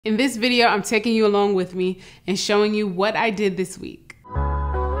In this video, I'm taking you along with me and showing you what I did this week.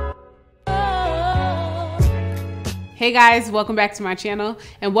 Hey guys, welcome back to my channel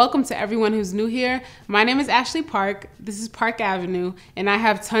and welcome to everyone who's new here. My name is Ashley Park. This is Park Avenue and I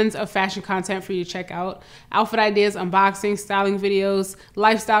have tons of fashion content for you to check out. Outfit ideas, unboxing, styling videos,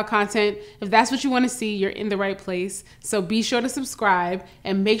 lifestyle content. If that's what you want to see, you're in the right place. So be sure to subscribe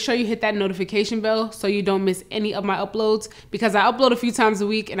and make sure you hit that notification bell so you don't miss any of my uploads, because I upload a few times a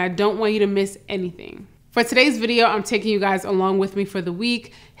week and I don't want you to miss anything. For today's video, I'm taking you guys along with me for the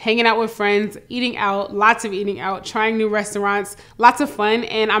week, hanging out with friends, eating out, lots of eating out, trying new restaurants, lots of fun,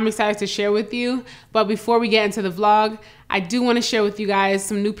 and I'm excited to share with you. But before we get into the vlog, I do want to share with you guys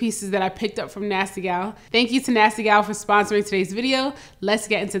some new pieces that I picked up from Nasty Gal. Thank you to Nasty Gal for sponsoring today's video. Let's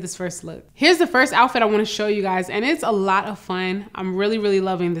get into this first look. Here's the first outfit I want to show you guys, and it's a lot of fun. I'm really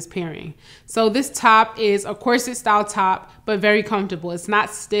loving this pairing. So this top is a corset style top, but very comfortable. It's not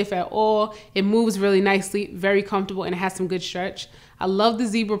stiff at all. It moves really nicely, very comfortable, and it has some good stretch. I love the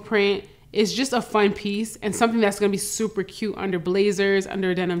zebra print. It's just a fun piece and something that's gonna be super cute under blazers,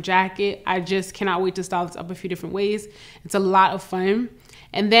 under a denim jacket. I just cannot wait to style this up a few different ways. It's a lot of fun.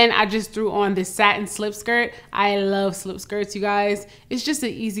 And then I just threw on this satin slip skirt. I love slip skirts, you guys. It's just an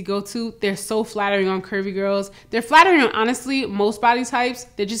easy go-to. They're so flattering on curvy girls. They're flattering on, honestly, most body types.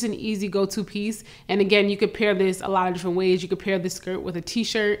 They're just an easy go-to piece. And again, you could pair this a lot of different ways. You could pair this skirt with a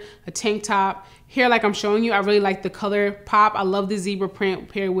t-shirt, a tank top. Here, like I'm showing you, I really like the color pop. I love the zebra print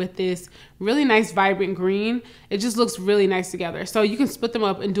paired with this really nice vibrant green. It just looks really nice together. So you can split them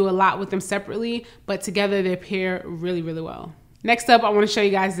up and do a lot with them separately, but together they pair really well. Next up, I want to show you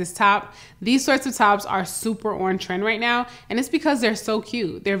guys this top. These sorts of tops are super on trend right now, and it's because they're so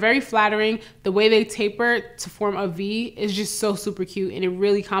cute. They're very flattering. The way they taper to form a V is just so super cute, and it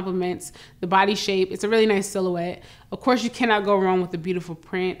really complements the body shape. It's a really nice silhouette. Of course, you cannot go wrong with a beautiful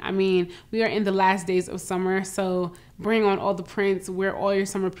print. I mean, we are in the last days of summer, so bring on all the prints, wear all your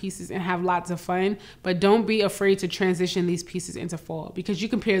summer pieces, and have lots of fun. But don't be afraid to transition these pieces into fall, because you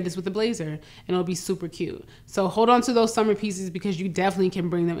can pair this with a blazer and it'll be super cute. So hold on to those summer pieces because you definitely can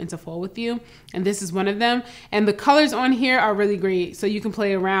bring them into fall with you. And this is one of them. And the colors on here are really great. So you can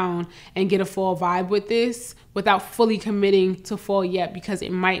play around and get a fall vibe with this without fully committing to fall yet, because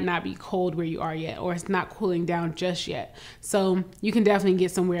it might not be cold where you are yet, or it's not cooling down just yet. So you can definitely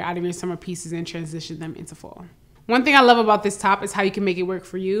get somewhere out of your summer pieces and transition them into fall. One thing I love about this top is how you can make it work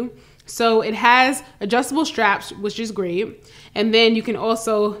for you. So it has adjustable straps, which is great. And then you can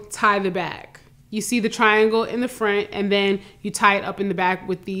also tie the back. You see the triangle in the front, and then you tie it up in the back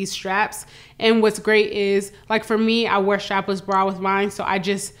with these straps. And what's great is, like for me, I wear strapless bra with mine, so I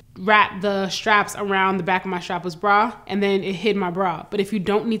just wrap the straps around the back of my strapless bra, and then it hid my bra. But if you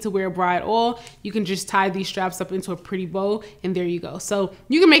don't need to wear a bra at all, you can just tie these straps up into a pretty bow, and there you go. So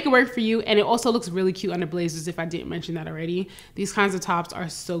you can make it work for you, and it also looks really cute under blazers, if I didn't mention that already. These kinds of tops are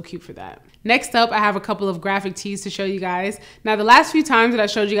so cute for that. Next up, I have a couple of graphic tees to show you guys. Now, the last few times that I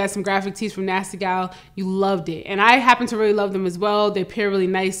showed you guys some graphic tees from Nasty Gal, you loved it. And I happen to really love them as well. They pair really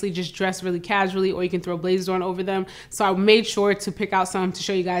nicely, just dress really casually, or you can throw blazers on over them. So I made sure to pick out some to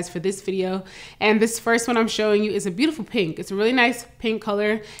show you guys for this video. And this first one I'm showing you is a beautiful pink. It's a really nice pink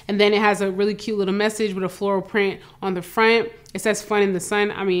color. And then it has a really cute little message with a floral print on the front. It says fun in the sun.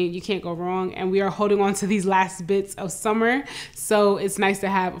 I mean, you can't go wrong. And we are holding on to these last bits of summer. So it's nice to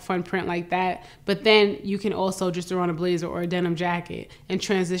have a fun print like that. But then you can also just throw on a blazer or a denim jacket and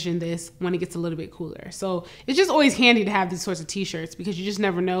transition this when it gets a little bit cooler. So it's just always handy to have these sorts of t-shirts, because you just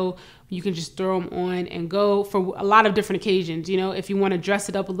never know. You can just throw them on and go for a lot of different occasions. You know, if you want to dress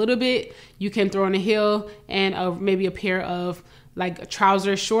it up a little bit, you can throw on a heel and maybe a pair of like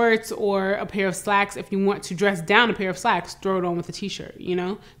trouser shorts or a pair of slacks. If you want to dress down a pair of slacks, throw it on with a t-shirt, you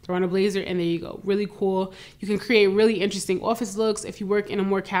know, throw on a blazer, and there you go. Really cool. You can create really interesting office looks if you work in a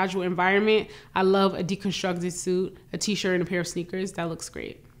more casual environment. I love a deconstructed suit, a t-shirt, and a pair of sneakers. That looks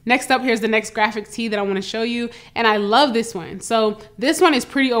great. Next up, here's the next graphic tee that I want to show you, and I love this one. So this one is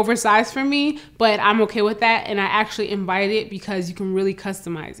pretty oversized for me, but I'm okay with that, and I actually invited it because you can really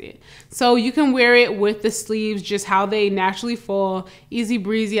customize it. So you can wear it with the sleeves just how they naturally fall, easy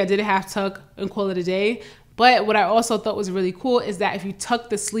breezy. I did a half tuck and call it a day. But what I also thought was really cool is that if you tuck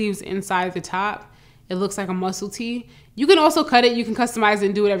the sleeves inside the top, it looks like a muscle tee. You can also cut it, you can customize it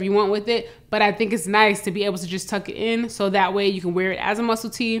and do whatever you want with it, but I think it's nice to be able to just tuck it in so that way you can wear it as a muscle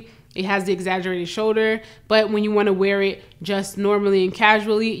tee It has the exaggerated shoulder, but when you want to wear it just normally and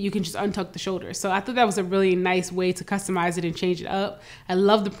casually, you can just untuck the shoulder. So I thought that was a really nice way to customize it and change it up. I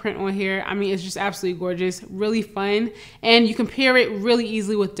love the print on here. I mean, it's just absolutely gorgeous, really fun. And you can pair it really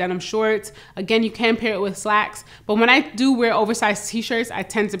easily with denim shorts. Again, you can pair it with slacks, but when I do wear oversized t-shirts, I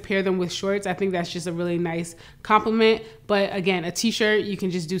tend to pair them with shorts. I think that's just a really nice compliment. But again, a t-shirt, you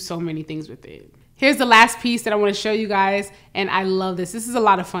can just do so many things with it. Here's the last piece that I want to show you guys, and I love this. This is a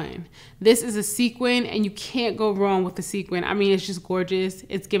lot of fun. This is a sequin, and you can't go wrong with the sequin. I mean, it's just gorgeous.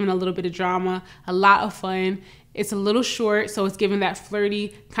 It's giving a little bit of drama, a lot of fun. It's a little short, so it's giving that flirty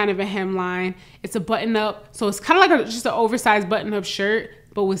kind of a hemline. It's a button up, so it's kind of like just an oversized button up shirt,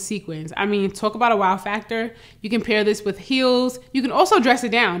 but with sequins. I mean, talk about a wow factor. You can pair this with heels. You can also dress it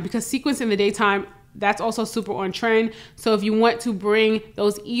down because sequins in the daytime, that's also super on trend. So if you want to bring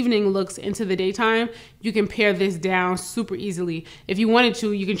those evening looks into the daytime, you can pair this down super easily. If you wanted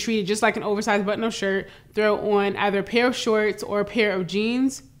to, you can treat it just like an oversized button-up shirt, throw on either a pair of shorts or a pair of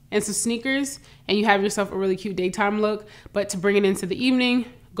jeans and some sneakers, and you have yourself a really cute daytime look. But to bring it into the evening,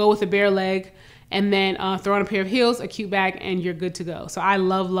 go with a bare leg, and then throw on a pair of heels, a cute bag, and you're good to go. So I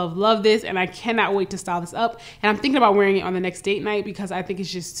love, love, love this, and I cannot wait to style this up. And I'm thinking about wearing it on the next date night because I think it's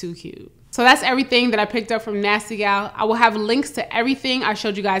just too cute. So that's everything that I picked up from Nasty Gal. I will have links to everything I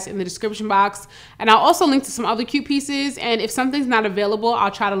showed you guys in the description box. And I'll also link to some other cute pieces. And if something's not available, I'll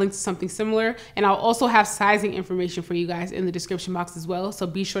try to link to something similar. And I'll also have sizing information for you guys in the description box as well. So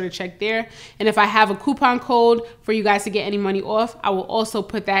be sure to check there. And if I have a coupon code for you guys to get any money off, I will also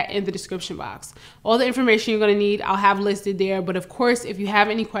put that in the description box. All the information you're gonna need, I'll have listed there. But of course, if you have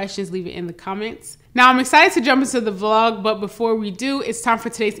any questions, leave it in the comments. Now I'm excited to jump into the vlog, but before we do, it's time for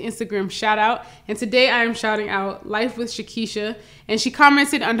today's Instagram shout out. And today I am shouting out Life with Shakisha, and she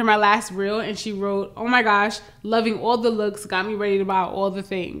commented under my last reel and she wrote, "Oh my gosh, loving all the looks, got me ready to buy all the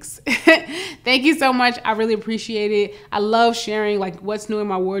things." Thank you so much. I really appreciate it. I love sharing like what's new in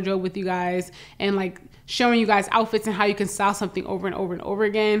my wardrobe with you guys and like showing you guys outfits and how you can style something over and over and over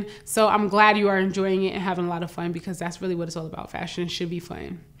again. So I'm glad you are enjoying it and having a lot of fun because that's really what it's all about. Fashion should be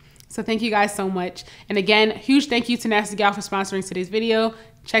fun. So thank you guys so much. And again, huge thank you to Nasty Gal for sponsoring today's video.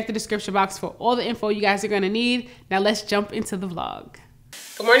 Check the description box for all the info you guys are gonna need. Now let's jump into the vlog.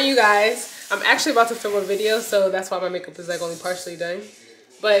 Good morning, you guys. I'm actually about to film a video, so that's why my makeup is like only partially done.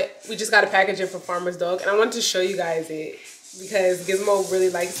 But we just got a package in from Farmer's Dog, and I wanted to show you guys it because Gizmo really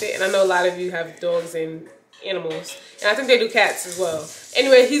likes it. And I know a lot of you have dogs and animals, and I think they do cats as well.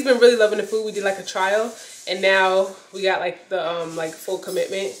 Anyway, he's been really loving the food. We did like a trial. And now we got like the like full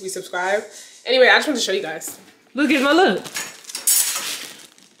commitment. We subscribe. Anyway, I just want to show you guys. Look at my look.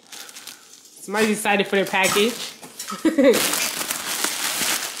 Somebody's excited for their package.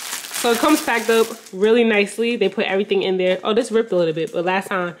 So it comes packed up really nicely. They put everything in there. Oh, this ripped a little bit, but last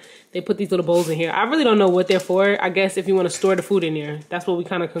time they put these little bowls in here. I really don't know what they're for. I guess if you want to store the food in there. That's what we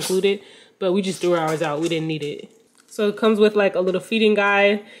kind of concluded. But we just threw ours out. We didn't need it. So it comes with like a little feeding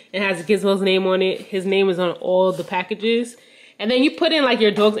guide. It has Gizmo's name on it. His name is on all the packages. And then you put in like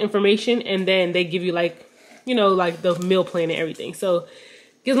your dog's information and then they give you like, you know, like the meal plan and everything. So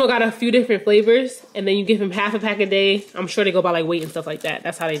Gizmo got a few different flavors and then you give him half a pack a day. I'm sure they go by like weight and stuff like that.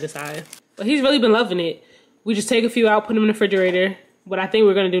 That's how they decide. But he's really been loving it. We just take a few out, put them in the refrigerator. What I think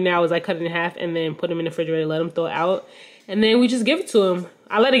we're gonna do now is like cut it in half and then put them in the refrigerator, let him thaw out. And then we just give it to him.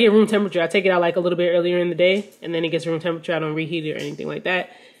 I let it get room temperature. I take it out like a little bit earlier in the day and then it gets room temperature. I don't reheat it or anything like that.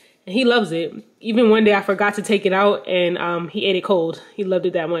 And he loves it. Even one day I forgot to take it out and he ate it cold. He loved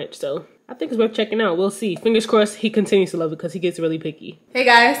it that much. So I think it's worth checking out. We'll see. Fingers crossed he continues to love it because he gets really picky. Hey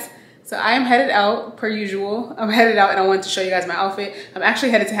guys. So I am headed out per usual. I'm headed out and I wanted to show you guys my outfit. I'm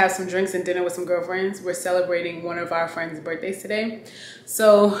actually headed to have some drinks and dinner with some girlfriends. We're celebrating one of our friends' birthdays today.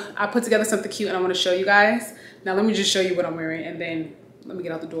 So I put together something cute and I want to show you guys. Now let me just show you what I'm wearing and then let me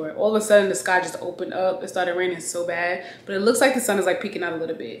get out the door. All of a sudden the sky just opened up. It started raining so bad, but it looks like the sun is like peeking out a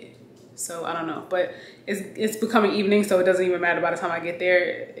little bit. So I don't know, but it's becoming evening, so it doesn't even matter by the time I get there.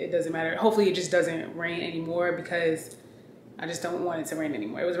 It doesn't matter. Hopefully it just doesn't rain anymore because I just don't want it to rain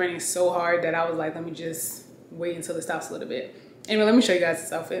anymore. It was raining so hard that I was like, let me just wait until it stops a little bit. Anyway, let me show you guys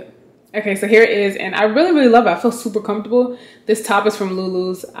this outfit. Okay, so here it is, and I really, really love it. I feel super comfortable. This top is from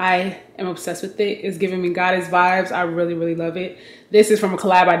Lulu's. I am obsessed with it. It's giving me goddess vibes. I really, really love it. This is from a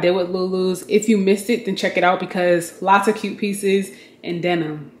collab I did with Lulu's. If you missed it, then check it out because lots of cute pieces and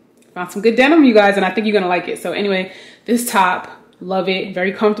denim. Found some good denim, you guys, and I think you're gonna like it. So anyway, this top, love it.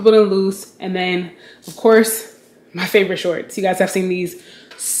 Very comfortable and loose. And then, of course, my favorite shorts. You guys have seen these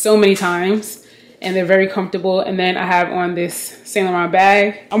so many times. and they're very comfortable. And then I have on this Saint Laurent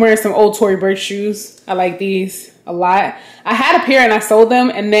bag. I'm wearing some old Tory Burch shoes. I like these a lot. I had a pair and I sold them,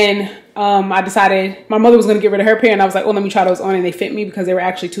 and then I decided my mother was gonna get rid of her pair, and I was like, oh, let me try those on, and they fit me because they were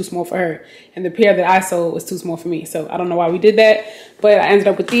actually too small for her. And the pair that I sold was too small for me. So I don't know why we did that, but I ended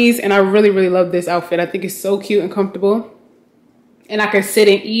up with these, and I really, really love this outfit. I think it's so cute and comfortable. And I can sit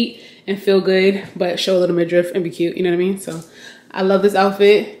and eat and feel good, but show a little midriff and be cute, you know what I mean? So I love this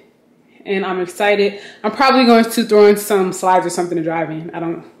outfit, and I'm excited. I'm probably going to throw in some slides or something to drive in. I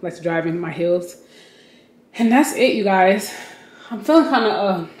don't like to drive in my heels. And that's it, you guys. I'm feeling kind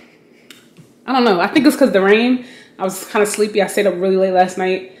of, I don't know. I think it's because of the rain. I was kind of sleepy. I stayed up really late last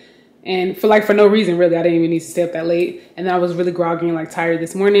night, and for no reason, really. I didn't even need to stay up that late. And then I was really groggy and like tired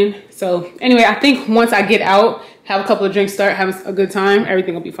this morning. So anyway, I think once I get out, have a couple of drinks, start having a good time,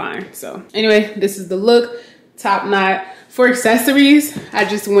 everything will be fine. So anyway, this is the look, top knot. For accessories, I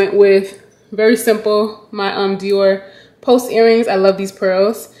just went with very simple, my Dior Post earrings. I love these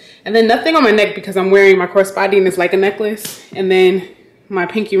pearls. And then nothing on my neck because I'm wearing my crossbody and it's like a necklace. And then my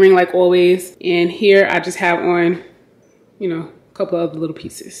pinky ring like always. And here I just have on, you know, a couple of other little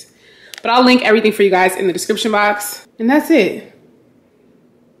pieces. But I'll link everything for you guys in the description box. And that's it.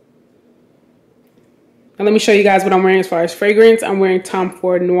 And let me show you guys what I'm wearing as far as fragrance. I'm wearing Tom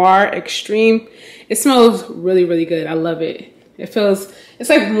Ford Noir Extreme. It smells really, really good. I love it. It's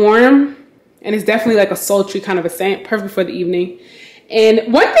like warm, and it's definitely like a sultry kind of a scent, perfect for the evening.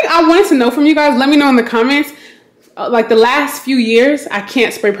 And one thing I wanted to know from you guys, let me know in the comments, like the last few years, I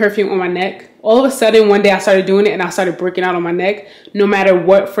can't spray perfume on my neck. All of a sudden, one day I started doing it and I started breaking out on my neck, no matter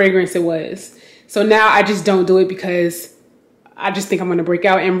what fragrance it was. So now I just don't do it because I just think I'm gonna break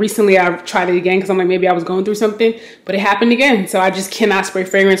out. And recently I've tried it again because I'm like, maybe I was going through something, but it happened again. So I just cannot spray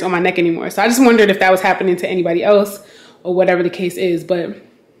fragrance on my neck anymore. So I just wondered if that was happening to anybody else or whatever the case is.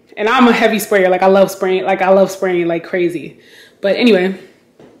 And I'm a heavy sprayer. Like I love spraying like crazy. But anyway,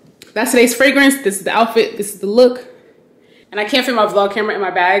 that's today's fragrance. This is the outfit, this is the look. And I can't fit my vlog camera in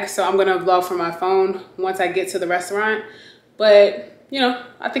my bag, so I'm gonna vlog from my phone once I get to the restaurant. But you know,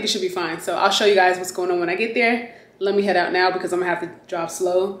 I think it should be fine. So I'll show you guys what's going on when I get there. Let me head out now because I'm gonna have to drive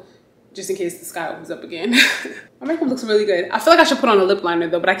slow just in case the sky opens up again. My makeup looks really good. I feel like I should put on a lip liner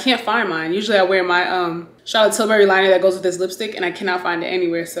though, but I can't find mine. Usually I wear my Charlotte Tilbury liner that goes with this lipstick, and I cannot find it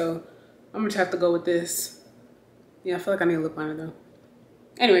anywhere, so I'm gonna have to go with this. Yeah, I feel like I need a lip liner though.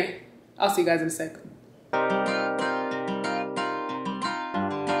 Anyway, I'll see you guys in a sec.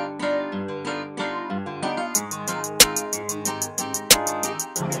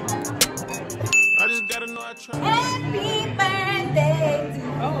 Happy birthday to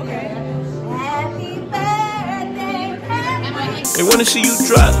you. Oh, okay. Happy birthday, happy. They wanna see you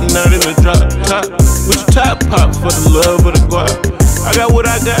drop, not in the drop top. With your top pop for the love of the guap. I got what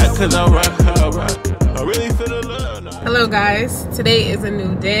I got, cause I rock. I really feel the love now. Hello guys, today is a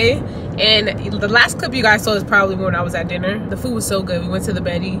new day. And the last clip you guys saw is probably when I was at dinner. The food was so good. We went to the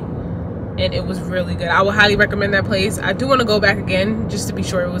Betty and it was really good. I would highly recommend that place. I do want to go back again just to be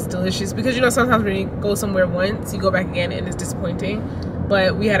sure it was delicious, because you know sometimes when you go somewhere once, you go back again and it's disappointing.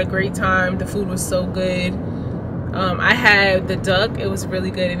 But we had a great time. The food was so good. I had the duck. It was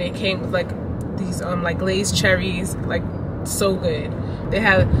really good, and it came with like these like glazed cherries, like so good. They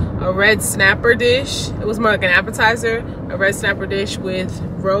had a red snapper dish. It was more like an appetizer. A red snapper dish with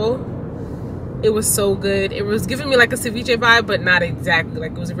roe. It was so good. It was giving me like a ceviche vibe, but not exactly.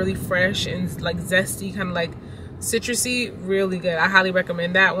 Like it was really fresh and like zesty, kind of like citrusy. Really good. I highly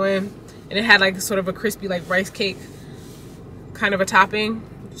recommend that one. And it had like sort of a crispy like rice cake kind of a topping.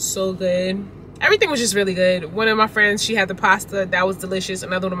 So good. Everything was just really good. One of my friends, she had the pasta. That was delicious.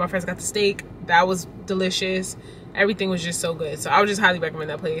 Another one of my friends got the steak. That was delicious. Everything was just so good. So I would just highly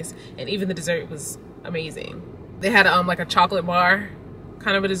recommend that place. And even the dessert was amazing. They had like a chocolate bar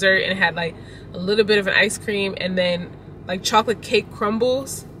kind of a dessert, and it had like a little bit of an ice cream and then like chocolate cake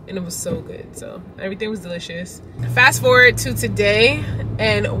crumbles, and it was so good. So everything was delicious. Fast forward to today,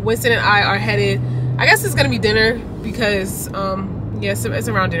 and Winston and I are headed, I guess it's gonna be dinner because yeah, so it's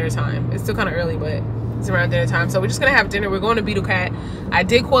around dinner time. It's still kind of early, but it's around dinner time. So we're just gonna have dinner. We're going to Beetle Cat. I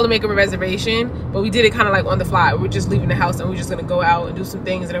did call to make a reservation, but we did it kind of like on the fly. We're just leaving the house and we're just gonna go out and do some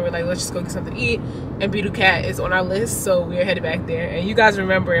things, and then we're like, let's just go get something to eat. And Beetle Cat is on our list, so we're headed back there. And you guys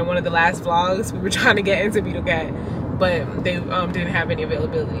remember in one of the last vlogs, we were trying to get into Beetle Cat, but they didn't have any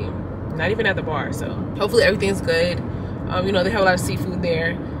availability, not even at the bar. So hopefully everything's good. You know, they have a lot of seafood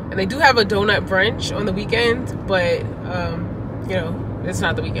there, and they do have a donut brunch on the weekend, but you know, it's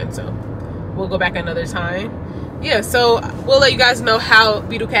not the weekend, so we'll go back another time. Yeah, so we'll let you guys know how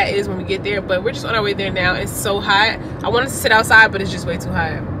Beetle Cat is when we get there, but we're just on our way there now. It's so hot. I wanted to sit outside, but it's just way too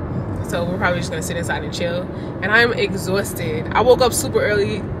hot. so we're probably just gonna sit inside and chill. And I'm exhausted. I woke up super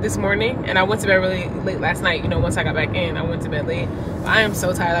early this morning and I went to bed really late last night. You know, once I got back in, I went to bed late. But I am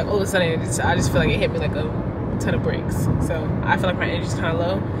so tired. Like all of a sudden, I just feel like it hit me like a ton of bricks. So I feel like my energy's kind of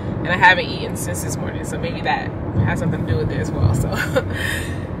low, and I haven't eaten since this morning. So maybe that has something to do with it as well. So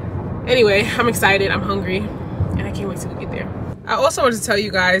anyway, I'm excited. I'm hungry, and I can't wait till we get there. I also wanted to tell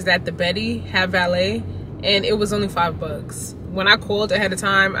you guys that the Betty had valet, and it was only $5. When I called ahead of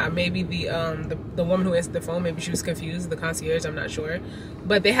time, maybe the woman who answered the phone, maybe she was confused, the concierge, I'm not sure.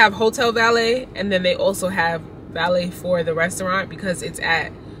 But they have hotel valet, and then they also have valet for the restaurant because it's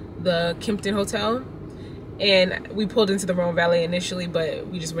at the Kimpton Hotel. And we pulled into the wrong valet initially, but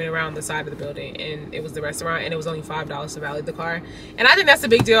we just went around the side of the building and it was the restaurant, and it was only $5 to valet the car. And I think that's a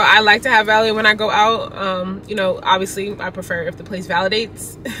big deal. I like to have valet when I go out. You know, obviously I prefer if the place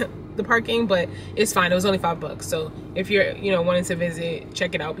validates the parking, but it's fine. It was only $5. So if you're, you know, wanting to visit,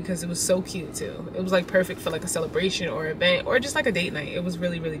 check it out because it was so cute too. It was like perfect for like a celebration or event or just like a date night. It was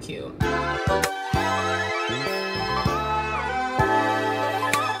really, really cute.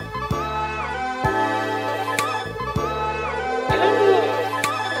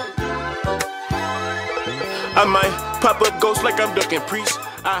 I might pop up ghost like I'm ducking priest.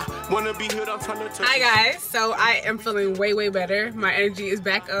 I wanna be here, I'm trying to touch. Hi guys, so I am feeling way better. My energy is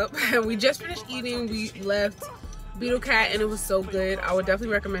back up. We just finished eating. We left Beetle Cat and it was so good. I would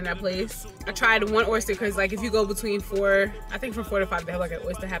definitely recommend that place. I tried one oyster because like if you go between 4, I think from 4 to 5 they have like an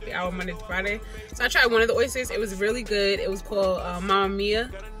oyster happy hour Monday to Friday. So I tried one of the oysters. It was really good. It was called Mamma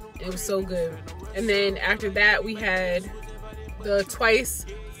Mia. It was so good. And then after that we had the twice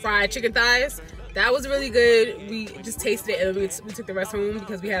fried chicken thighs. That was really good. We just tasted it and we took the rest home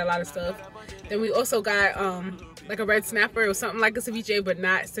because we had a lot of stuff. Then we also got like a red snapper. It was something like a ceviche but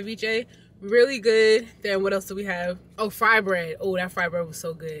not ceviche. Really good. Then what else do we have? Oh, fry bread. Oh, that fry bread was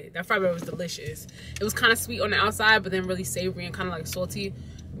so good. That fry bread was delicious. It was kind of sweet on the outside but then really savory and kind of like salty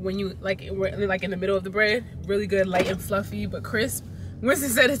when you like in the middle of the bread. Really good, light and fluffy but crisp. Winston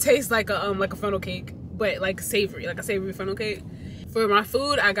said it tastes like a funnel cake but like savory, like a savory funnel cake. For my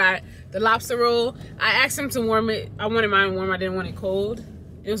food, I got the lobster roll. I asked him to warm it. I wanted mine warm. I didn't want it cold.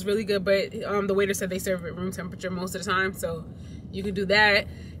 It was really good, but the waiter said they serve it room temperature most of the time, so you can do that.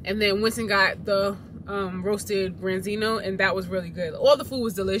 And then Winston got the roasted branzino, and that was really good. All the food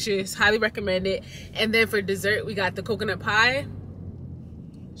was delicious. Highly recommend it. And then for dessert, we got the coconut pie.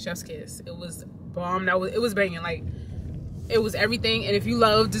 Chef's kiss. It was bomb. It was banging. Like, it was everything. And if you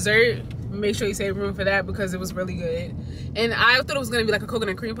love dessert, make sure you save room for that because it was really good. And I thought it was gonna be like a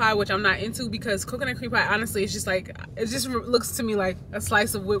coconut cream pie, which I'm not into because coconut cream pie, honestly, it's just like, it just looks to me like a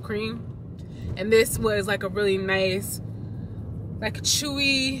slice of whipped cream. And this was like a really nice, like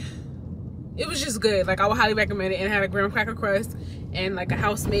chewy, it was just good. Like I would highly recommend it, and it had a graham cracker crust and like a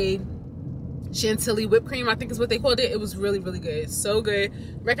house-made chantilly whipped cream, I think is what they called it. It was really good. So good.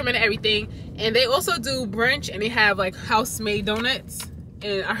 Recommend everything. And they also do brunch and they have like house-made donuts.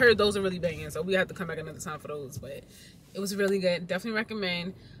 And I heard those are really banging, so we have to come back another time for those. But it was really good. Definitely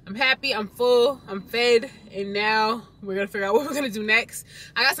recommend. I'm happy. I'm full. I'm fed. And now we're going to figure out what we're going to do next.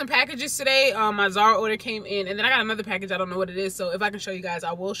 I got some packages today. My Zara order came in. And then I got another package. I don't know what it is. So if I can show you guys,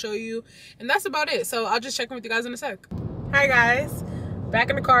 I will show you. And that's about it. So I'll just check in with you guys in a sec. Hi, guys. Back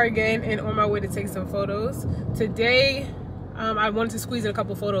in the car again and on my way to take some photos. Today, I wanted to squeeze in a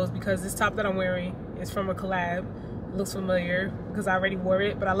couple photos because this top that I'm wearing is from a collab. Looks familiar because I already wore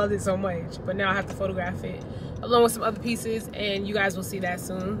it, but I loved it so much. But now I have to photograph it along with some other pieces, and you guys will see that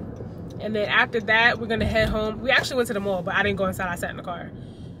soon. And then after that, we're gonna head home. We actually went to the mall, but I didn't go inside. I sat in the car.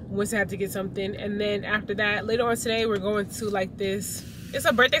 Winston had to get something. And then after that, later on today, we're going to like this. It's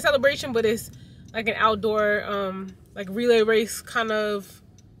a birthday celebration, but it's like an outdoor, like relay race kind of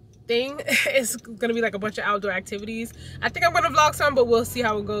thing. It's gonna be like a bunch of outdoor activities. I think I'm gonna vlog some, but we'll see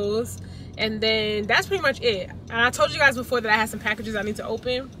how it goes. And then that's pretty much it. And I told you guys before that I had some packages I need to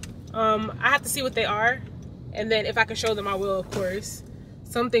open. I have to see what they are, and then if I can show them I will, of course.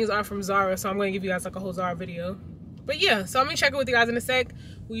 Some things are from Zara, so I'm going to give you guys like a whole Zara video. But yeah, so I'm gonna check it with you guys in a sec.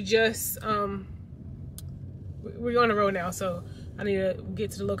 We just we're on the road now, so I need to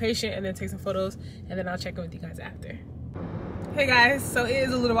get to the location and then take some photos, and then I'll check in with you guys after. Hey guys, so it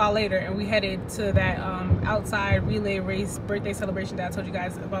is a little while later and we headed to that outside relay race birthday celebration that I told you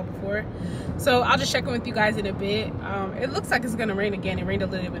guys about before. So I'll just check in with you guys in a bit. It looks like it's gonna rain again. It rained a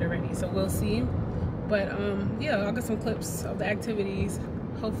little bit already, so we'll see. But yeah, I'll get some clips of the activities.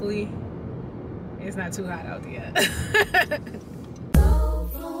 Hopefully it's not too hot out yet.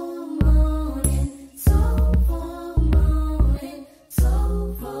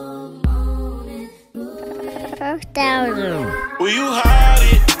 Will you hide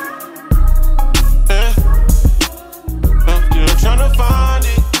it? to find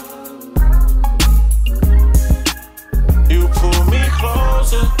it. You pull me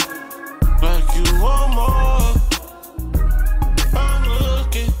closer, like you want more. I'm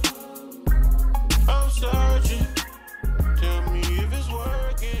looking, I'm searching. Tell me if it's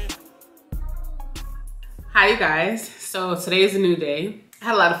working. Hi you guys, so today is a new day. I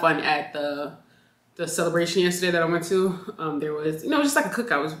had a lot of fun at the celebration yesterday that I went to. There was, just like a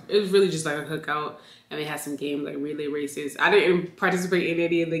cookout. It was really just like a cookout, and they had some games like relay races. I didn't participate in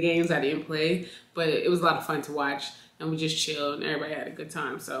any of the games, I didn't play, but it was a lot of fun to watch, and we just chilled and everybody had a good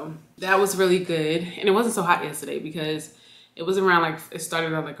time. So that was really good, and it wasn't so hot yesterday because it was around like, it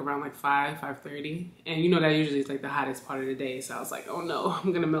started out like around like 5:30, and that usually is like the hottest part of the day. So I was like, oh no,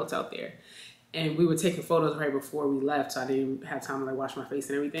 I'm gonna melt out there. And we were taking photos right before we left, so I didn't have time to like wash my face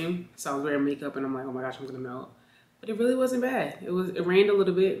and everything. So I was wearing makeup and I'm like, oh my gosh, I'm gonna melt. But it really wasn't bad. It rained a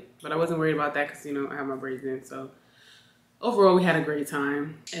little bit, but I wasn't worried about that because I have my braids in. So overall, we had a great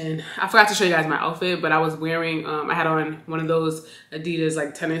time. And I forgot to show you guys my outfit, but I was wearing, I had on one of those Adidas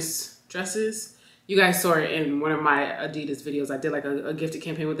like tennis dresses. You guys saw it in one of my Adidas videos. I did like a gifted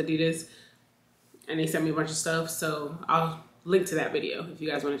campaign with Adidas, and they sent me a bunch of stuff. So I'll link to that video if you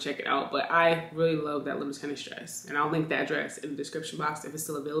guys want to check it out. But I really love that little tennis dress, and I'll link that dress in the description box if it's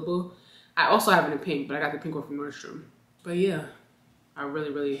still available. I also have it in pink, but I got the pink one from Nordstrom. But yeah, I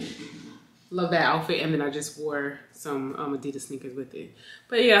really love that outfit, and then I just wore some Adidas sneakers with it.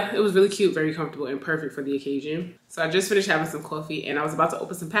 But yeah, it was really cute, very comfortable, and perfect for the occasion. So I just finished having some coffee, and I was about to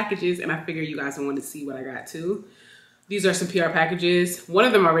open some packages, and I figured you guys would want to see what I got too. These are some PR packages. One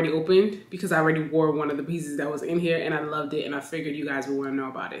of them already opened because I already wore one of the pieces that was in here, and I loved it, and I figured you guys would want to know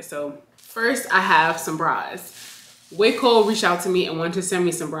about it. So first, I have some bras. Wayco reached out to me and wanted to send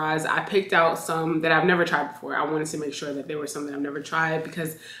me some bras. I picked out some that I've never tried before. I wanted to make sure that there were some that I've never tried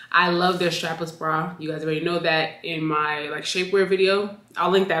because I love their strapless bra. You guys already know that in my like shapewear video.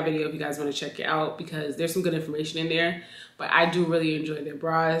 I'll link that video if you guys want to check it out because there's some good information in there. But I do really enjoy their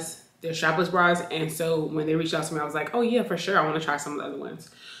bras. They're strapless bras, and so when they reached out to me, I was like, oh yeah, for sure, I want to try some of the other ones.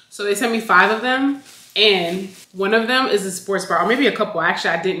 So they sent me 5 of them, and one of them is a sports bra, or maybe a couple.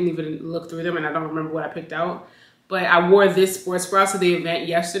 Actually, I didn't even look through them, and I don't remember what I picked out. But I wore this sports bra to the event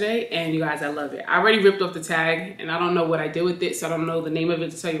yesterday, and you guys, I love it. I already ripped off the tag, and I don't know what I did with it, so I don't know the name of it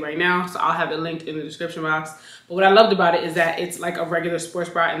to tell you right now, so I'll have it linked in the description box. But what I loved about it is that it's like a regular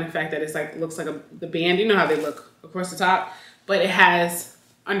sports bra, and the fact that it's like, looks like the band, you know how they look across the top, but it has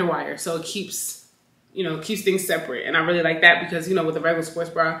underwire, so it keeps things separate, and I really like that because with a regular sports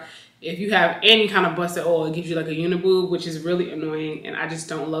bra, if you have any kind of bust at all, it gives you like a uniboob, which is really annoying, and I just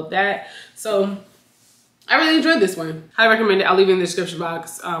don't love that. So I really enjoyed this one. Highly recommend it. I'll leave it in the description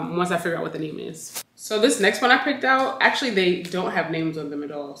box once I figure out what the name is. So this next one I picked out, actually they don't have names on them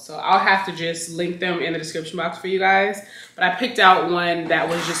at all, so I'll have to just link them in the description box for you guys. But I picked out one that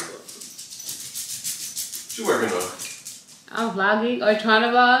was just. What you working on? I'm vlogging, or trying to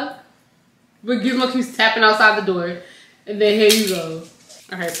vlog. But Gizmo keeps tapping outside the door. And then here you go.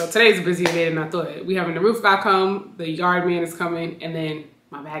 Okay, so today's a busier day than I thought. We having the roof guy come, the yard man is coming, and then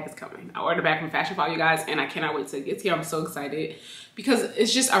my bag is coming. I ordered a bag from Fashion Fall, you guys, and I cannot wait till it gets here. I'm so excited. Because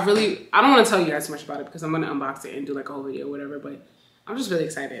it's just, I don't want to tell you guys too much about it because I'm going to unbox it and do like a whole video or whatever, but I'm just really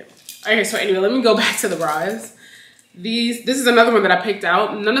excited. Okay, so anyway, let me go back to the bras. This is another one that I picked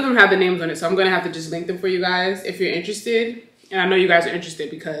out. None of them have the names on it, so I'm gonna have to just link them for you guys if you're interested. And I know you guys are interested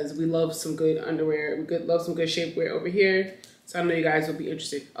because we love some good underwear. We love some good shapewear over here. So I know you guys will be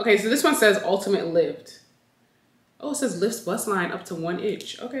interested. Okay, so this one says Ultimate Lift. Oh, it says lifts bust line up to 1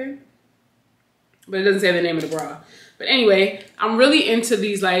 inch. Okay. But it doesn't say the name of the bra. But anyway, I'm really into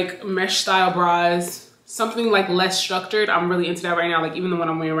these like mesh style bras. Something like less structured. I'm really into that right now. Like even the one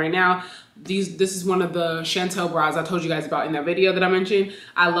I'm wearing right now. This is one of the Chantel bras I told you guys about in that video that I mentioned.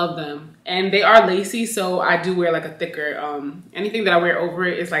 I love them. And they are lacy, so I do wear like a thicker, anything that I wear over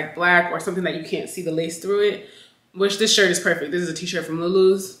it is like black or something that you can't see the lace through it, which this shirt is perfect. This is a t-shirt from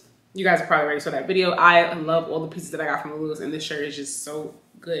Lulu's. You guys probably already saw that video. I love all the pieces that I got from Lulu's, and this shirt is just so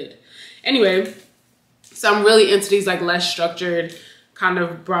good. Anyway, so I'm really into these like less structured kind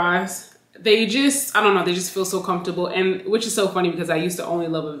of bras. They just, I don't know, they just feel so comfortable, and which is so funny because I used to only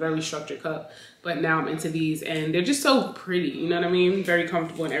love a very structured cup, but now I'm into these and they're just so pretty, you know what I mean? Very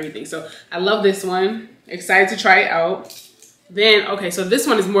comfortable and everything. So I love this one. Excited to try it out. Then, okay, so this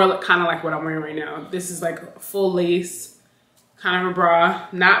one is more like, kind of like what I'm wearing right now. This is like full lace kind of a bra,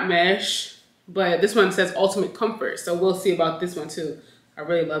 not mesh, but this one says Ultimate Comfort. So we'll see about this one too. I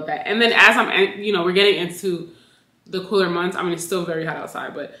really love that. And then as I'm, you know, we're getting into the cooler months. I mean, it's still very hot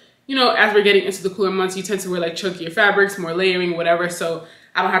outside, but you know, as we're getting into the cooler months, you tend to wear like chunkier fabrics, more layering, whatever. So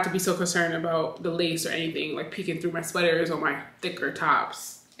I don't have to be so concerned about the lace or anything like peeking through my sweaters or my thicker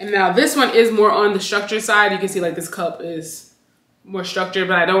tops. And now this one is more on the structured side. You can see like this cup is more structured,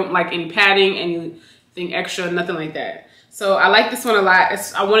 but I don't like any padding, anything extra, nothing like that. So I like this one a lot.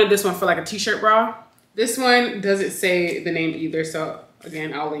 I wanted this one for like a t-shirt bra. This one doesn't say the name either, so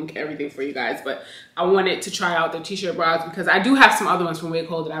again, I'll link everything for you guys, but I wanted to try out the t-shirt bras because I do have some other ones from Wig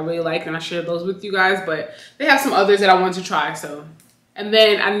Hole that I really like, and I shared those with you guys, but they have some others that I wanted to try, so. And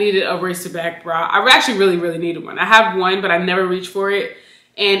then I needed a racer back bra. I actually really needed one. I have one, but I never reached for it,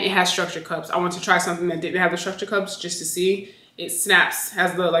 and it has structured cups. I want to try something that didn't have the structured cups just to see. It snaps,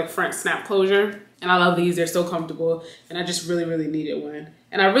 has the like front snap closure, and I love these. They're so comfortable, and I just really needed one.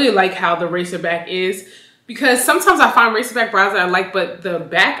 And I really like how the racer back is, because sometimes I find racer back bras that I like, but the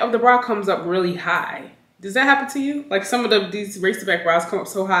back of the bra comes up really high. Does that happen to you? Like some of these racer back bras come up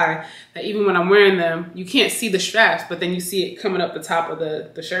so high that even when I'm wearing them, you can't see the straps, but then you see it coming up the top of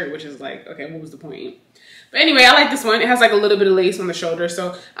the shirt, which is like, okay, what was the point? But anyway, I like this one. It has like a little bit of lace on the shoulder,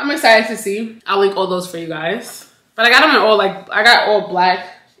 so I'm excited to see. I'll link all those for you guys. But I got them in all I got all black,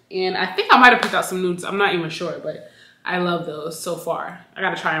 and I think I might have picked out some nudes. I'm not even sure, but I love those so far. I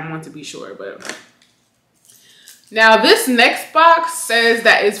gotta try them one to be sure, but. Now this next box says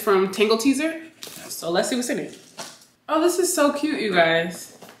that it's from Tangle Teezer. So let's see what's in it. Oh, this is so cute, you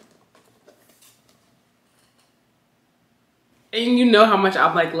guys. And you know how much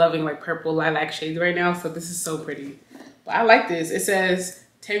I'm like loving like purple lilac shades right now, so this is so pretty. But I like this. It says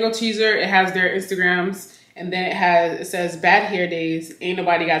Tangle Teezer. It has their Instagrams, and then it says bad hair days. Ain't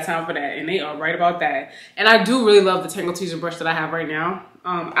nobody got time for that, and they are right about that. And I do really love the Tangle Teezer brush that I have right now.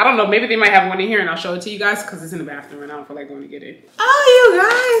 I don't know, maybe they might have one in here and I'll show it to you guys because it's in the bathroom and I don't feel like going to get it. Oh, you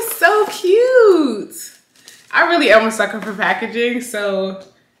guys, so cute. I really am a sucker for packaging, so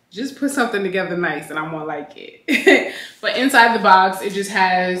just put something together nice and I'm gonna like it. But inside the box, it just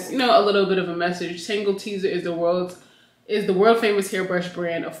has, you know, a little bit of a message. Tangle Teezer is the world famous hairbrush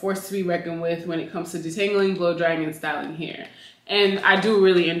brand, a force to be reckoned with when it comes to detangling, blow drying, and styling hair. And I do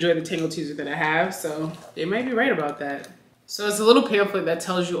really enjoy the Tangle Teezer that I have, so they might be right about that. So it's a little pamphlet that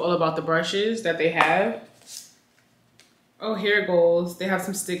tells you all about the brushes that they have. Oh, hair goals. They have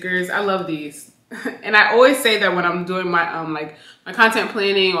some stickers. I love these. And I always say that when I'm doing my my content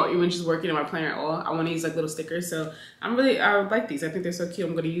planning or even just working in my planner at all, I want to use like little stickers. So I like these. I think they're so cute.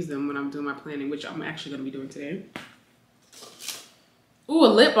 I'm going to use them when I'm doing my planning, which I'm actually going to be doing today. Ooh, a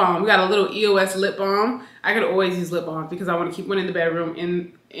lip balm. We got a little EOS lip balm. I could always use lip balm because I want to keep one in the bedroom,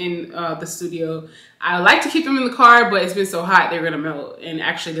 in the studio. I like to keep them in the car, but it's been so hot they're gonna melt. And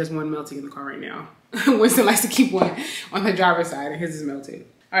actually there's one melting in the car right now. Winston likes to keep one on the driver's side and his is melted.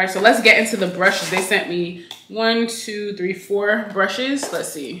 All right, so let's get into the brushes. They sent me 1, 2, 3, 4 brushes.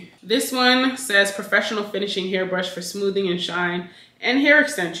 Let's see. This one says professional finishing hairbrush for smoothing and shine and hair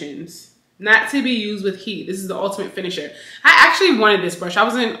extensions. Not to be used with heat. This is the ultimate finisher. I actually wanted this brush. I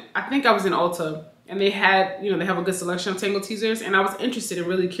think I was in Ulta and they had, you know, they have a good selection of Tangle Teezers and I was interested and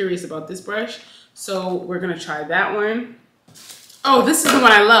really curious about this brush. So we're gonna try that one. Oh, this is the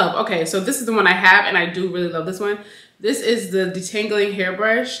one I love. Okay, so this is the one I have and I do really love this one. This is the Detangling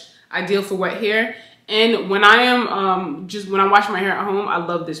Hairbrush, ideal for wet hair. And when I am, when I wash my hair at home, I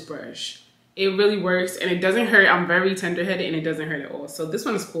love this brush. It really works and it doesn't hurt. I'm very tender-headed and it doesn't hurt at all. So this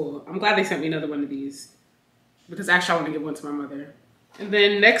one is cool. I'm glad they sent me another one of these because actually I want to give one to my mother. And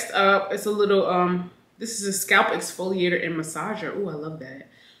then next up, it's a little, this is a scalp exfoliator and massager. Ooh, I love that.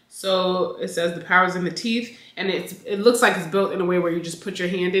 So it says the power's in the teeth and it looks like it's built in a way where you just put your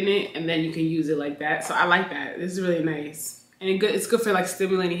hand in it and then you can use it like that. So I like that. This is really nice. And it's good for like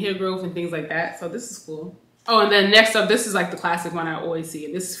stimulating hair growth and things like that. So this is cool. Oh, and then next up, this is like the classic one I always see.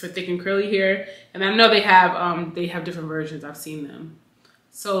 And this is for thick and curly hair. And I know they have different versions. I've seen them.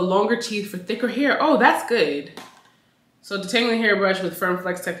 So longer teeth for thicker hair. Oh, that's good. So detangling hairbrush with firm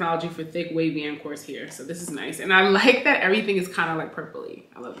flex technology for thick, wavy, and coarse hair. So this is nice. And I like that everything is kind of like purpley.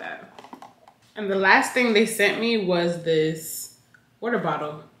 I love that. And the last thing they sent me was this water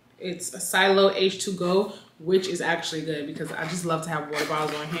bottle. It's a Silo H2Go, which is actually good because I just love to have water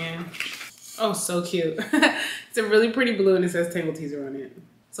bottles on hand. Oh, so cute. It's a really pretty blue and it says Tangle Teezer on it.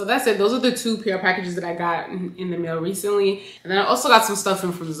 So that's it. Those are the 2 PR packages that I got in the mail recently. And then I also got some stuff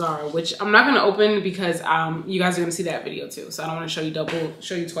in from Zara, which I'm not going to open because you guys are going to see that video too. So I don't want to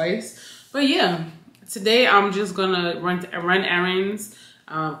show you twice. But yeah, today I'm just going to run errands,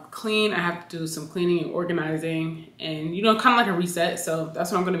 clean. I have to do some cleaning and organizing and, you know, kind of like a reset. So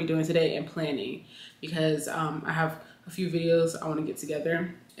that's what I'm going to be doing today and planning because I have a few videos I want to get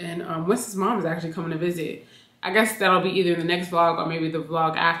together. And Winston's mom is actually coming to visit. I guess that'll be either in the next vlog or maybe the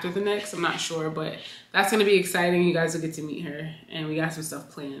vlog after the next. I'm not sure, but that's gonna be exciting. You guys will get to meet her, and we got some stuff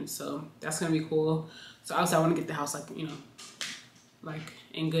planned, so that's gonna be cool. So also I want to get the house like, you know, like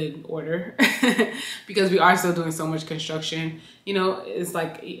in good order because we are still doing so much construction. You know, it's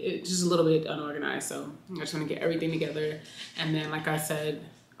like it's just a little bit unorganized, so I just want to get everything together. And then, like I said,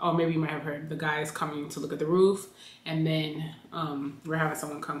 oh, maybe you might have heard, the guy is coming to look at the roof, and then we're having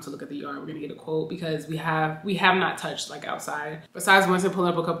someone come to look at the yard. We're gonna get a quote because we have not touched like outside. Besides once I pull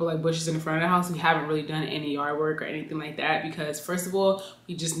up a couple like bushes in the front of the house, we haven't really done any yard work or anything like that because first of all,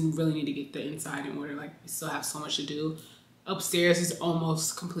 we just really need to get the inside in order. Like we still have so much to do. Upstairs is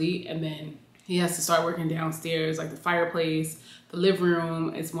almost complete, and then he has to start working downstairs, like the fireplace, the living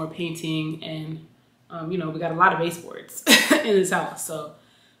room. It's more painting, and you know, we got a lot of baseboards in this house, so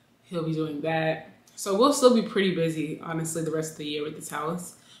he'll be doing that. So we'll still be pretty busy, honestly, the rest of the year with this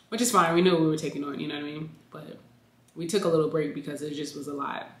house, which is fine. We knew what we were taking on, you know what I mean? But we took a little break because it just was a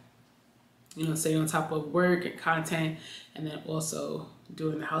lot, you know, staying on top of work and content, and then also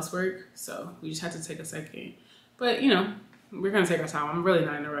doing the housework. So we just had to take a second, but you know, we're gonna take our time. I'm really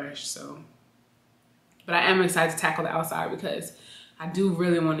not in a rush, so. But I am excited to tackle the outside because I do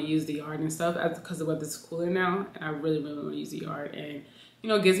really want to use the yard and stuff because the weather's cooler now, and I really want to use the yard. And you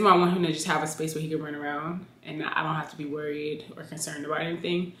know, Gizmo, I want him to just have a space where he can run around, and I don't have to be worried or concerned about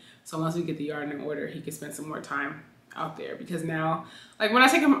anything. So once we get the yard in order, he can spend some more time out there because now, like when I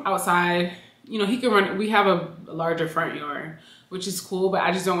take him outside, you know, he can run. We have a larger front yard, which is cool, but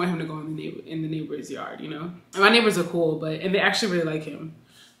I just don't want him to go in the neighbor's yard, you know? And my neighbors are cool, and they actually really like him,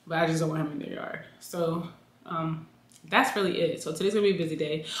 but I just don't want him in their yard. So that's really it. So today's gonna be a busy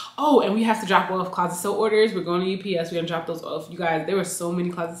day. Oh, and we have to drop off closet sale orders. We're going to UPS, we're gonna drop those off. You guys, there were so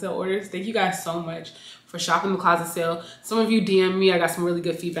many closet sale orders. Thank you guys so much for shopping the closet sale. Some of you DM me, I got some really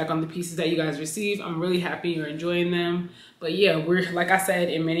good feedback on the pieces that you guys received. I'm really happy you're enjoying them. But yeah, we're, like I said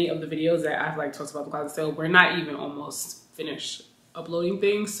in many of the videos that I've like talked about the closet sale, we're not even almost finished uploading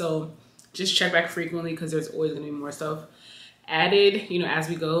things, so just check back frequently because there's always gonna be more stuff added, you know, as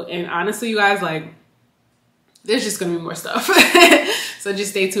we go. And honestly, you guys, like, there's just gonna be more stuff. So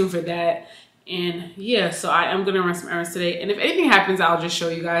just stay tuned for that. And yeah, so I am gonna run some errands today, and if anything happens, I'll just show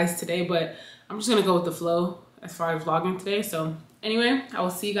you guys today, but I'm just gonna go with the flow as far as vlogging today. So anyway, I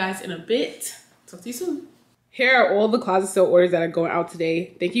will see you guys in a bit. Talk to you soon. Here are all the closet sale orders that are going out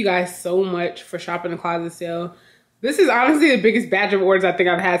today. Thank you guys so much for shopping the closet sale. This is honestly the biggest batch of orders I think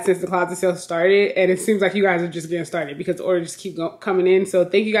I've had since the closet sale started, and it seems like you guys are just getting started because orders keep coming in. So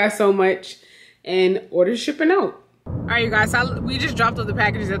thank you guys so much, and orders shipping out. All right, you guys, so we just dropped off the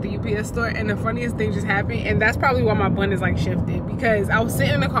packages at the UPS store, and the funniest thing just happened, and that's probably why my bun is like shifted, because I was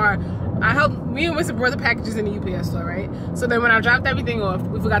sitting in the car. Me and Winston brought the packages in the UPS store, right? So then when I dropped everything off,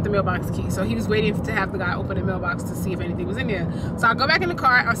 we forgot the mailbox key. So he was waiting to have the guy open the mailbox to see if anything was in there. So I go back in the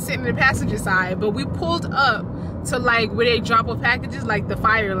car, I'm sitting in the passenger side, but we pulled up to like where they drop off packages, like the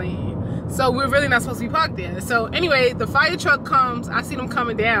fire lane. So we're really not supposed to be parked there. So anyway, the fire truck comes, I see them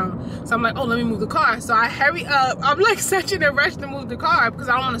coming down. So I'm like, oh, let me move the car. So I hurry up, I'm like such in a rush to move the car because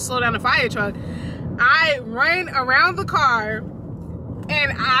I don't want to slow down the fire truck. I run around the car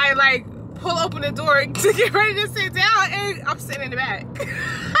and I like pull open the door to get ready to sit down, and I'm sitting in the back.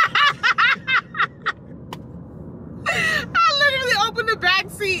 I literally opened the back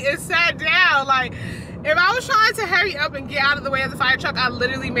seat and sat down. Like, if I was trying to hurry up and get out of the way of the fire truck, I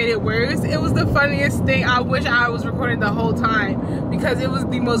literally made it worse. It was the funniest thing. I wish I was recording the whole time because it was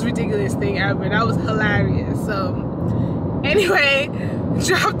the most ridiculous thing ever. That was hilarious. So anyway,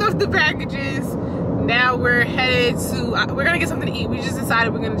 dropped off the packages. Now we're headed to, we're gonna get something to eat. We just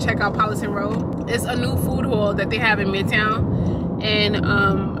decided we're gonna check out Politan Row. It's a new food hall that they have in Midtown, and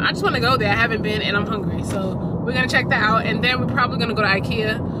I just want to go there. I haven't been, and I'm hungry, so we're gonna check that out. And then we're probably gonna go to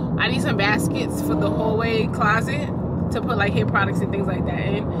IKEA. I need some baskets for the hallway closet to put like hair products and things like that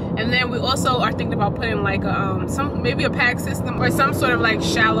in. And then we also are thinking about putting like maybe a pack system or some sort of like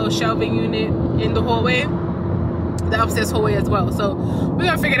shallow shelving unit in the hallway, the upstairs hallway as well. So we're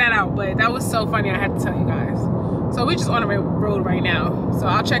gonna figure that out, but that was so funny, I had to tell you guys. So we're just on the road right now, so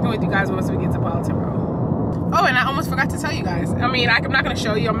I'll check in with you guys once we get to Politan Row. Oh, and I almost forgot to tell you guys, I mean, I'm not gonna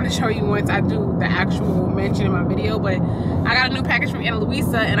show you, I'm gonna show you once I do the actual mention in my video, but I got a new package from Ana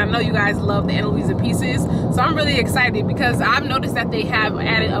Luisa, and I know you guys love the Ana Luisa pieces, so I'm really excited because I've noticed that they have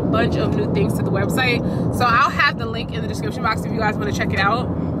added a bunch of new things to the website. So I'll have the link in the description box if you guys want to check it out.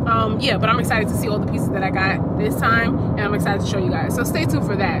 Yeah, but I'm excited to see all the pieces that I got this time, and I'm excited to show you guys, so stay tuned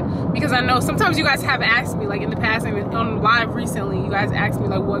for that, because I know sometimes you guys have asked me, like in the past and on live recently, you guys asked me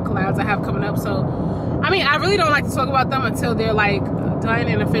like what collabs I have coming up. So I mean, I really don't like to talk about them until they're like done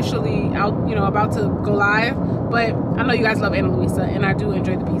and officially out, you know, about to go live. But I know you guys love Ana Luisa, and I do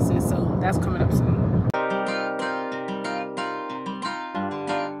enjoy the pieces, so that's coming up soon.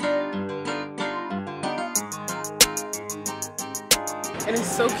 And it's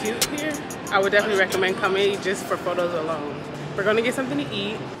so cute here. I would definitely recommend coming just for photos alone. We're gonna get something to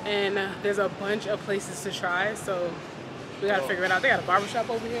eat, and there's a bunch of places to try, so we gotta figure it out. They got a barbershop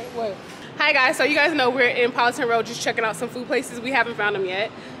over here. What? Hi guys, so you guys know we're in Politan Road just checking out some food places. We haven't found them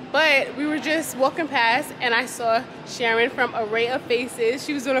yet, but we were just walking past and I saw Sharon from Array of Faces.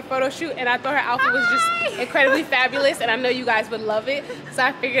 She was doing a photo shoot and I thought her outfit was just incredibly fabulous, and I know you guys would love it. So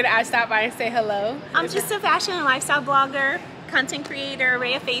I figured I'd stop by and say hello. I'm just a fashion and lifestyle blogger, content creator,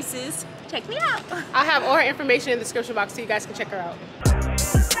 Array of Faces. Check me out. I'll have all her information in the description box so you guys can check her out.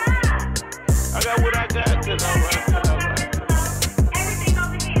 I got what I got, cause I'm right. Everything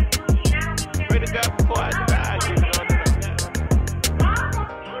over here is Gucci, and I don't need that. Pray to God before I die, you know that.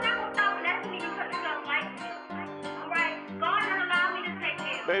 You're not gonna stop blessing me because you don't like me. Alright? God doesn't allow me to take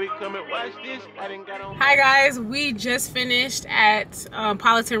care of Baby, come and watch this. I didn't got on. Hi guys, we just finished at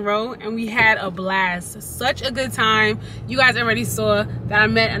Politan Row and we had a blast. Such a good time. You guys already saw that I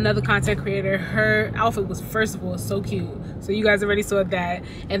met another content creator. Her outfit was, first of all, so cute. So you guys already saw that.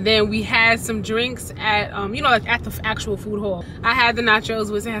 And then we had some drinks at, you know, like at the actual food hall. I had the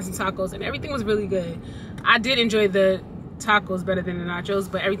nachos, Winston had some tacos, and everything was really good. I did enjoy the tacos better than the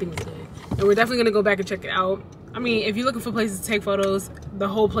nachos, but everything was good. And we're definitely gonna go back and check it out. I mean, if you're looking for places to take photos, the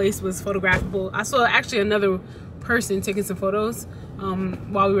whole place was photographable. I saw actually another person taking some photos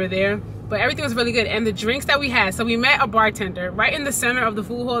while we were there, but everything was really good. And the drinks that we had, so we met a bartender right in the center of the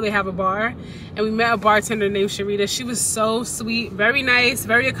food hall. They have a bar, and we met a bartender named Sharita. She was so sweet, very nice,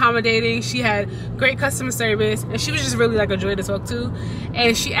 very accommodating. She had great customer service, and she was just really like a joy to talk to.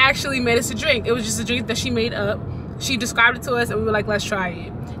 And she actually made us a drink. It was just a drink that she made up. She described it to us and we were like, let's try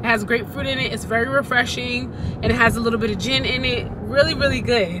it. It has grapefruit in it. It's very refreshing, and it has a little bit of gin in it. Really, really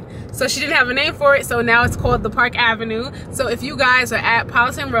good. So she didn't have a name for it, so now it's called the Park Avenue. So if you guys are at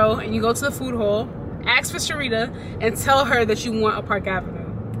Politan Row and you go to the food hall, ask for Sharita and tell her that you want a Park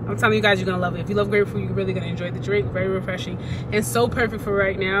Avenue. I'm telling you guys, you're gonna love it. If you love grapefruit, you're really gonna enjoy the drink. Very refreshing and so perfect for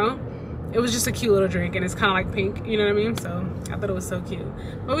right now. It was just a cute little drink, and it's kind of like pink, you know what I mean? So I thought it was so cute.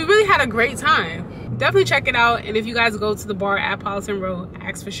 But we really had a great time. Definitely check it out. And if you guys go to the bar at Politan Row,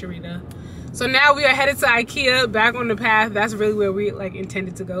 ask for Sharita. So now we are headed to IKEA, back on the path. That's really where we like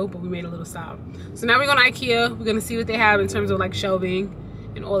intended to go, but we made a little stop. So now we're going to IKEA. We're gonna see what they have in terms of like shelving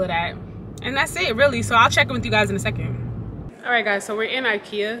and all of that. And that's it, really. So I'll check in with you guys in a second. All right, guys. So we're in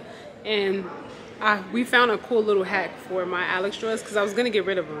IKEA, and we found a cool little hack for my Alex drawers because I was gonna get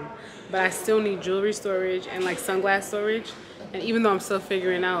rid of them, but I still need jewelry storage and like sunglass storage. And even though I'm still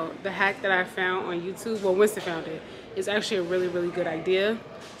figuring out, the hack that I found on YouTube, well, Winston found it, is actually a really, really good idea.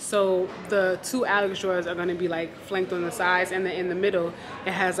 So the two Alex drawers are gonna be like flanked on the sides, and then in the middle,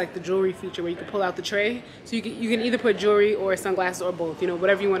 it has like the jewelry feature where you can pull out the tray. So you can either put jewelry or sunglasses or both, you know,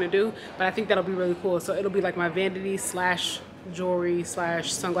 whatever you wanna do. But I think that'll be really cool. So it'll be like my vanity slash jewelry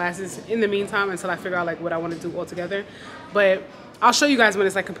slash sunglasses in the meantime until I figure out like what I want to do all together. But I'll show you guys when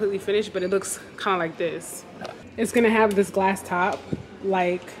it's like completely finished, but it looks kind of like this. It's gonna have this glass top,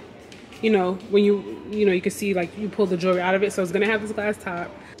 like, you know, when you can see like you pull the jewelry out of it. So it's gonna have this glass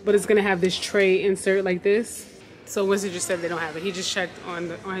top, but it's gonna have this tray insert like this. So Winston just said they don't have it. He just checked on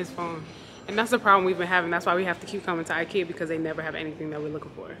his phone. And that's the problem we've been having. That's why we have to keep coming to IKEA, because they never have anything that we're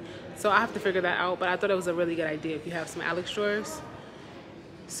looking for. So I have to figure that out, but I thought it was a really good idea if you have some Alex drawers.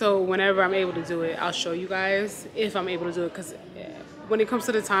 So whenever I'm able to do it, I'll show you guys if I'm able to do it, because when it comes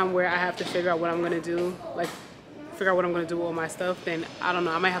to the time where I have to figure out what I'm gonna do, like figure out what I'm gonna do with all my stuff, then I don't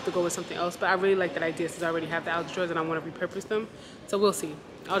know, I might have to go with something else. But I really like that idea since I already have the Alex drawers and I want to repurpose them. So we'll see.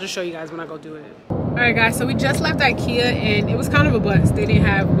 I'll just show you guys when I go do it. Alright guys, so we just left IKEA and it was kind of a bust. They didn't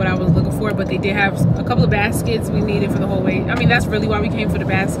have what I was looking for, but they did have a couple of baskets we needed for the whole way. I mean, that's really why we came for the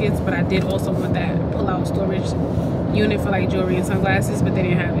baskets, but I did also want that pull-out storage unit for like jewelry and sunglasses, but they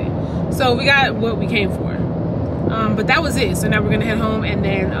didn't have it. So we got what we came for. But that was it. So now we're gonna head home and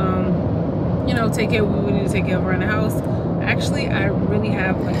then you know, take care of what we need to take care of around the house. Actually, I really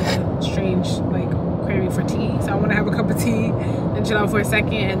have like a strange like craving for tea, so I want to have a cup of tea and chill out for a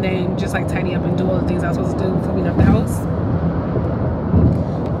second, and then just like tidy up and do all the things I was supposed to do before we left the house.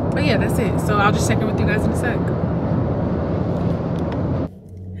 But yeah, that's it. So I'll just check in with you guys in a sec.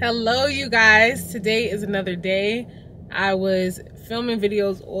 Hello you guys, today is another day. I was filming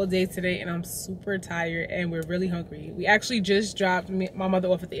videos all day today and I'm super tired and we're really hungry. We actually just dropped my mother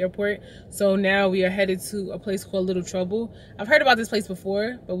off at the airport, so now we are headed to a place called Little Trouble. I've heard about this place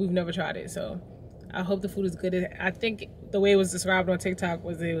before, but we've never tried it, so I hope the food is good. I think the way it was described on TikTok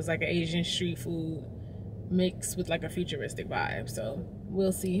was it was like an Asian street food mixed with like a futuristic vibe. So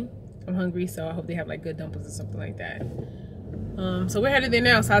we'll see. I'm hungry, so I hope they have like good dumplings or something like that. So we're headed there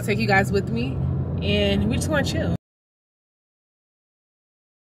now, so I'll take you guys with me, and we just want to chill.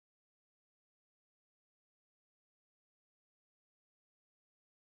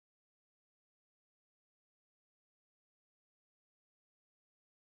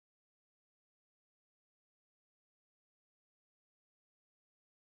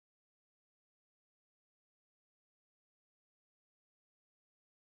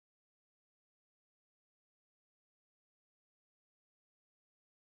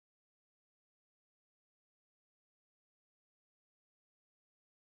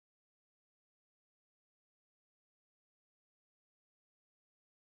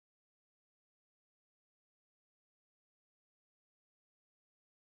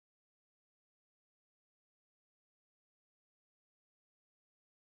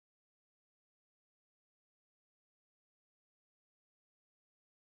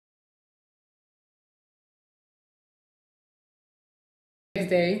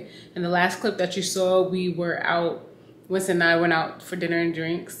 Day, and the last clip that you saw, we were out, Winston and I went out for dinner and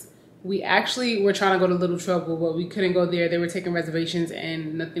drinks. We actually were trying to go to Little Trouble, but we couldn't go there. They were taking reservations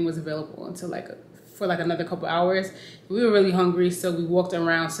and nothing was available until for another couple hours. We were really hungry, so we walked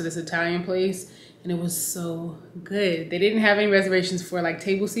around to this Italian place, and it was so good. They didn't have any reservations for like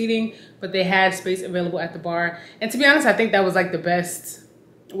table seating, but they had space available at the bar. And to be honest, I think that was like the best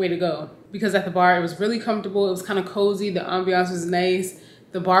way to go, because at the bar it was really comfortable. It was kind of cozy. The ambiance was nice.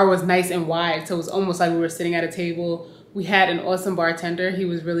 The bar was nice and wide, so it was almost like we were sitting at a table. We had an awesome bartender. He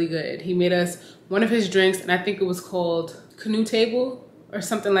was really good. He made us one of his drinks, and I think it was called Canoe Table or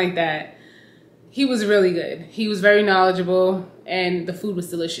something like that. He was really good. He was very knowledgeable, and the food was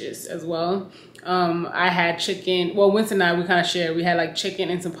delicious as well. I had chicken. Well, Winston and I, we kind of shared. We had like chicken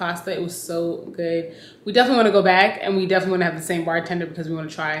and some pasta. It was so good. We definitely want to go back, and we definitely want to have the same bartender because we want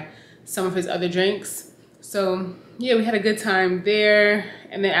to try some of his other drinks. So yeah, we had a good time there.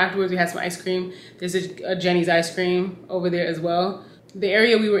 And then afterwards we had some ice cream. There's a Jenny's ice cream over there as well. The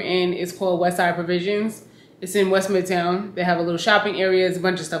area we were in is called Westside Provisions. It's in West Midtown. They have a little shopping area. There's a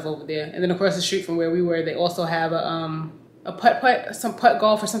bunch of stuff over there. And then across the street from where we were, they also have some putt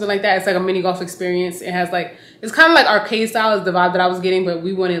golf or something like that. It's like a mini golf experience. It has like, it's kind of like arcade style is the vibe that I was getting, but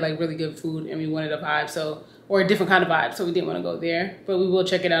we wanted like really good food and we wanted a vibe. So, or a different kind of vibe, so we didn't want to go there, but we will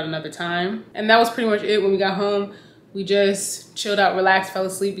check it out another time. And that was pretty much it. When we got home, we just chilled out, relaxed, fell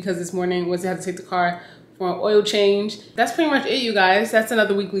asleep because this morning Winston had to take the car for an oil change. That's pretty much it, you guys. That's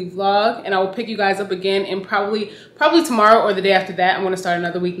another weekly vlog, and I will pick you guys up again, and probably tomorrow or the day after that, I'm gonna start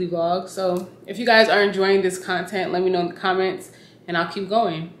another weekly vlog. So if you guys are enjoying this content, let me know in the comments, and I'll keep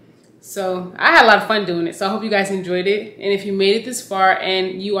going. So I had a lot of fun doing it, so I hope you guys enjoyed it. And if you made it this far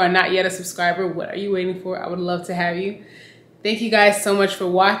and you are not yet a subscriber, what are you waiting for? I would love to have you. Thank you guys so much for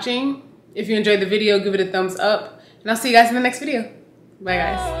watching. If you enjoyed the video, give it a thumbs up, and I'll see you guys in the next video. Bye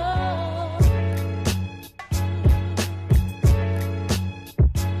guys.